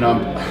like, you know,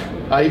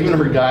 I even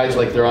heard guys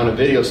like they're on a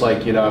video, it's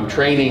like, you know, I'm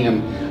training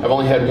and I've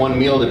only had 1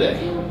 meal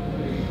today.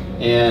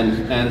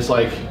 And it's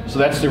like, so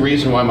that's the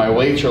reason why my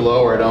weights are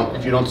low, or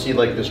if you don't see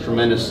like this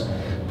tremendous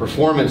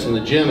performance in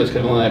the gym, it's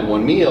because I've only had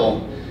 1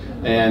 meal.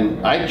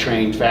 And I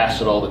train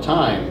fasted all the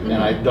time,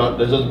 and it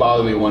doesn't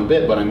bother me one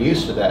bit, but I'm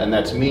used to that, and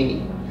that's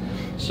me.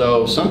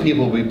 So some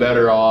people will be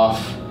better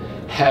off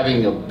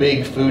having a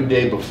big food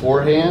day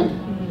beforehand,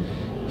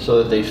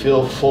 so that they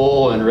feel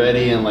full and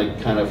ready and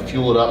like kind of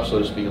fueled up, so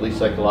to speak, at least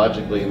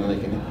psychologically, and then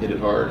they can hit it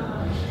hard.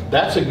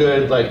 That's a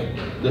good, like,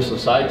 this is a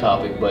side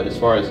topic, but as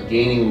far as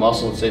gaining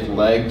muscle, let's say the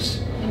legs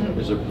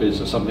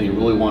is something you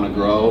really want to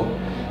grow,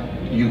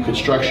 you could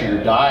structure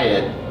your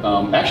diet.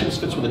 Actually, this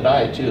fits with the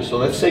diet too. So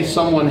let's say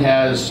someone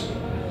has,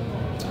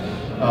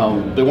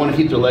 they want to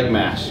keep their leg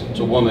mass. It's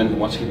a woman who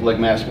wants to keep leg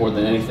mass more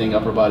than anything.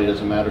 Upper body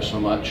doesn't matter so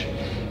much.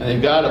 And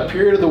they've got a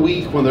period of the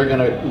week when they're going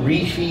to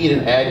refeed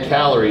and add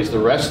calories. The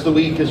rest of the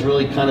week is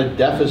really kind of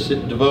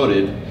deficit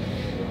devoted.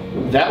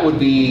 That would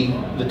be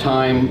the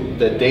time,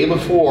 the day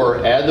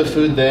before, add the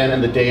food then,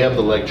 and the day of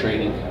the leg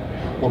training.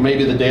 Or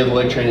maybe the day of the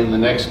leg training the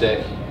next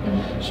day.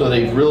 So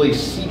they've really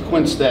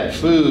sequenced that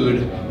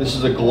food. This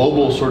is a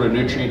global sort of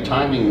nutrient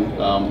timing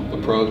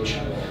approach.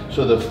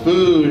 So the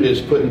food is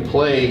put in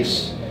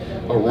place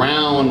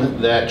around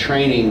that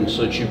training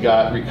so that you've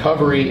got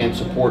recovery and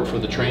support for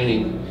the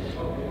training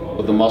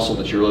of the muscle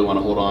that you really want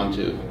to hold on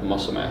to, the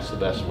muscle mass the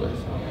best with.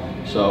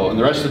 So, and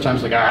the rest of the time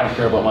it's like, I don't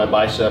care about my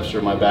biceps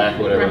or my back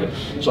or whatever.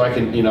 Right. So I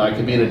can be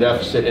in a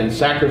deficit and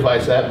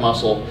sacrifice that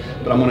muscle,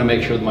 but I'm going to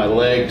make sure that my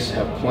legs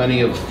have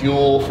plenty of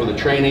fuel for the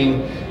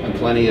training and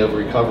plenty of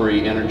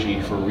recovery energy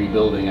for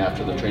rebuilding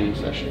after the training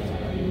session.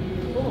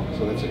 Cool.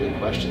 So that's a good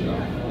question though.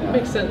 Yeah.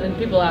 Makes sense, and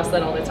people ask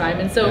that all the time.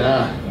 And so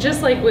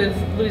just like with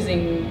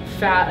losing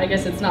fat, I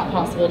guess it's not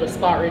possible to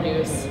spot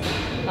reduce.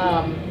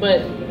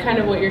 But kind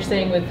of what you're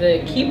saying with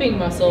the keeping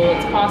muscle,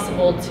 it's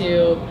possible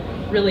to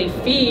really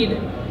feed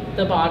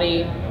the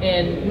body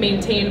and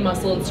maintain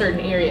muscle in certain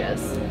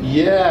areas.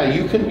 Yeah,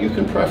 you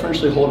can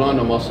preferentially hold on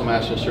to muscle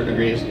mass to a certain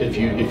degree if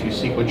you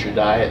sequence your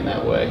diet in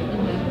that way.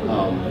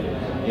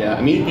 Yeah,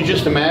 I mean, you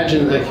just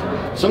imagine, like,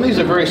 some of these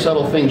are very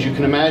subtle things. You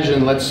can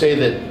imagine, let's say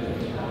that,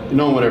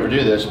 no one would ever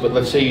do this, but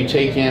let's say you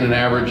take in an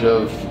average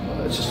of,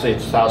 let's just say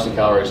it's 1,000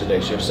 calories a day,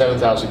 so you have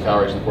 7,000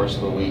 calories in the course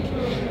of a week.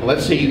 And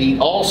let's say you eat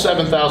all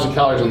 7,000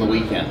 calories on the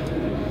weekend,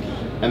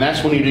 and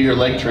that's when you do your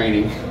leg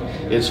training.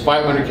 It's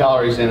 500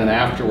 calories in and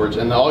afterwards,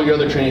 and all your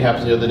other training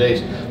happens the other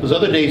days. Those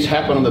other days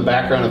happen on the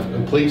background of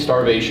complete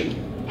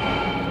starvation.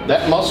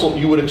 That muscle,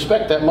 you would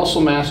expect that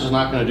muscle mass is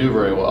not going to do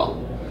very well,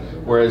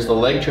 whereas the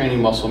leg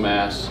training muscle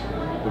mass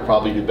would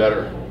probably do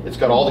better. It's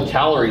got all the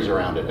calories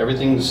around it.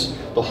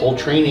 The whole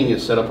training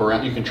is set up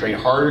around, you can train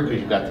harder because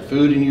you've got the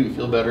food in you, you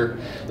feel better.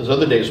 Those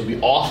other days would be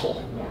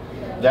awful.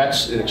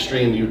 That's an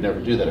extreme, you would never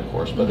do that of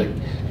course, but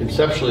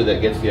conceptually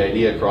that gets the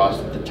idea across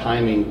that the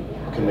timing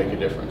can make a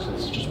difference.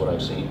 It's just what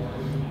I've seen.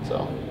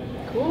 So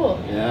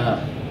cool.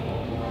 Yeah.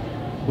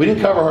 We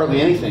didn't cover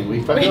hardly anything.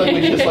 I feel like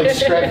we just like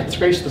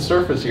scratched the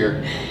surface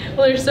here.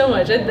 Well, there's so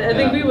much. I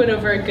think we went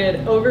over a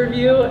good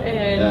overview,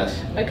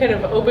 and it kind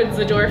of opens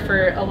the door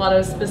for a lot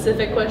of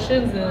specific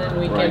questions, and then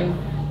we can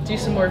do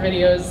some more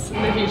videos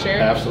in the future.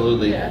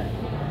 Absolutely. Yeah.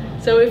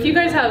 So if you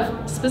guys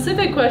have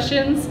specific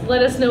questions,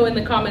 let us know in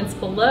the comments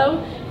below,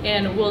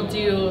 and we'll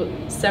do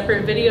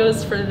separate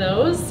videos for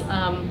those.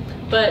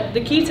 But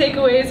the key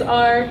takeaways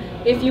are,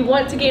 if you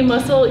want to gain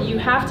muscle, you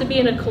have to be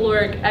in a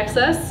caloric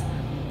excess.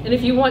 And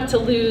if you want to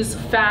lose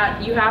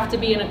fat, you have to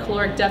be in a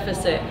caloric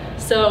deficit.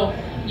 So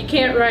you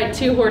can't ride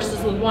 2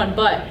 horses with one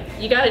butt.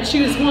 You gotta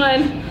choose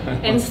one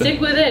and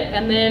stick with it,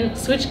 and then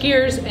switch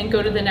gears and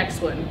go to the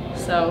next one.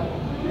 So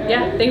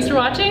Yeah, thanks for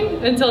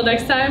watching. Until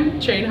next time,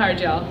 train hard,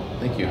 y'all.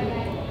 Thank you.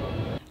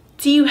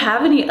 Do you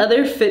have any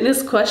other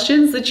fitness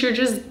questions that you're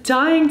just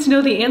dying to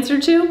know the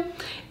answer to?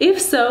 If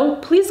so,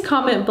 please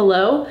comment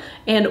below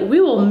and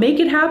we will make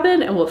it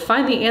happen and we'll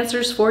find the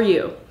answers for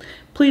you.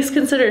 Please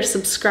consider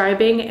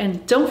subscribing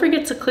and don't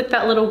forget to click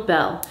that little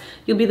bell.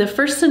 You'll be the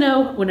first to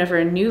know whenever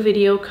a new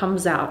video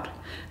comes out.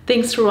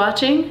 Thanks for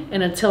watching,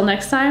 and until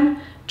next time,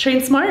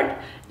 train smart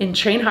and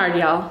train hard,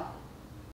 y'all.